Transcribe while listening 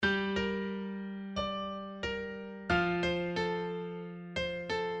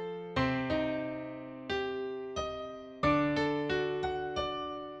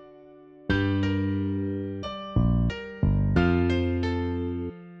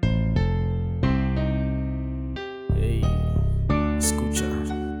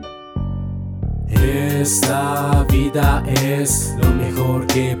Esta vida es lo mejor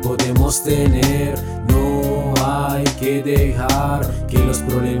que podemos tener. No hay que dejar que los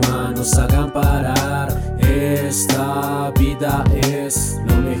problemas nos hagan parar. Esta vida es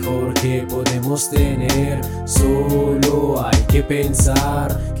lo mejor que podemos tener. Solo hay que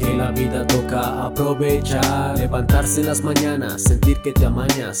pensar que la vida toca aprovechar. Levantarse en las mañanas, sentir que te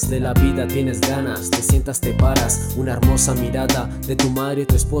amañas, de la vida tienes ganas, te sientas, te paras. Una hermosa mirada de tu madre,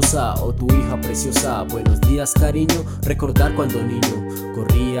 tu esposa o tu hija preciosa. Buenos días, cariño, recordar cuando niño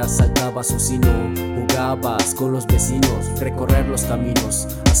corrías, saltabas o si no, jugabas con los vecinos, recorrer los caminos,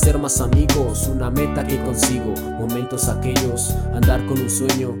 hacer más amigos, una meta que consigo, momentos aquellos, andar con un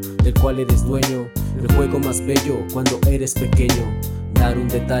sueño del cual eres dueño, el juego más bello cuando eres pequeño, dar un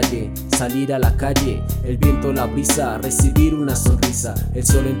detalle, salir a la calle, el viento, la brisa, recibir una sonrisa, el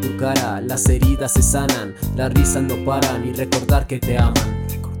sol en tu cara, las heridas se sanan, las risas no paran y recordar que te aman.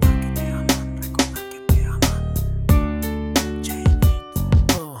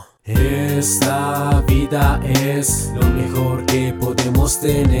 Esta vida es lo mejor que podemos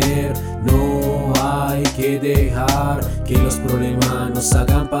tener. No hay que dejar que los problemas nos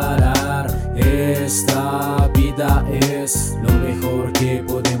hagan parar. Esta vida es lo mejor que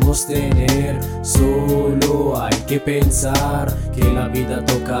podemos tener. Solo hay que pensar que la vida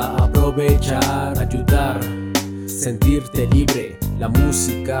toca aprovechar, ayudar, sentirte libre, la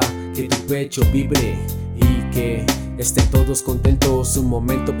música, que tu pecho vibre y que estén todos contentos, un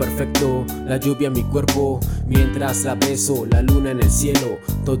momento perfecto, la lluvia en mi cuerpo, mientras la beso, la luna en el cielo,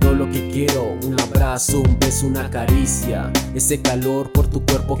 todo lo que quiero, un abrazo, un beso, una caricia, ese calor por tu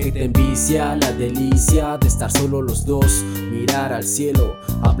cuerpo que te envicia, la delicia de estar solo los dos, mirar al cielo,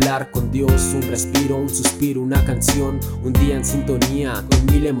 hablar con Dios, un respiro, un suspiro, una canción, un día en sintonía, con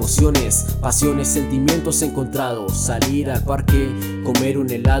mil emociones, pasiones, sentimientos encontrados, salir al parque, comer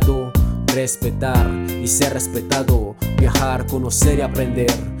un helado, respetar y ser respetado, viajar, conocer y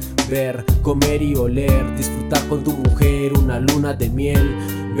aprender, ver, comer y oler, disfrutar con tu mujer una luna de miel,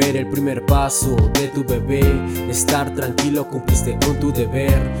 ver el primer paso de tu bebé, estar tranquilo, cumpliste con tu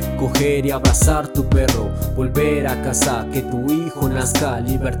deber, coger y abrazar tu perro, volver a casa, que tu hijo nazca,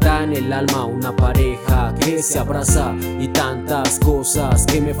 libertad en el alma, una pareja que se abraza y tantas cosas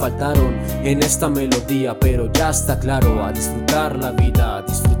que me faltaron en esta melodía, pero ya está claro, a disfrutar la vida, a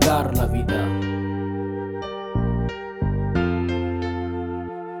disfrutar la vida.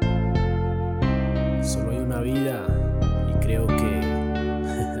 Solo hay una vida y creo que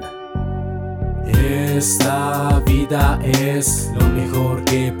esta vida es lo mejor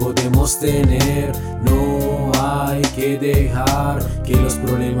que podemos tener. No hay que dejar que los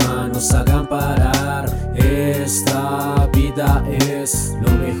problemas nos hagan parar. Esta vida es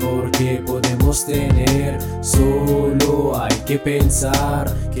lo mejor que podemos tener. Solo hay que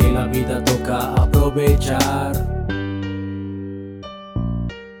pensar que la vida toca aprovechar.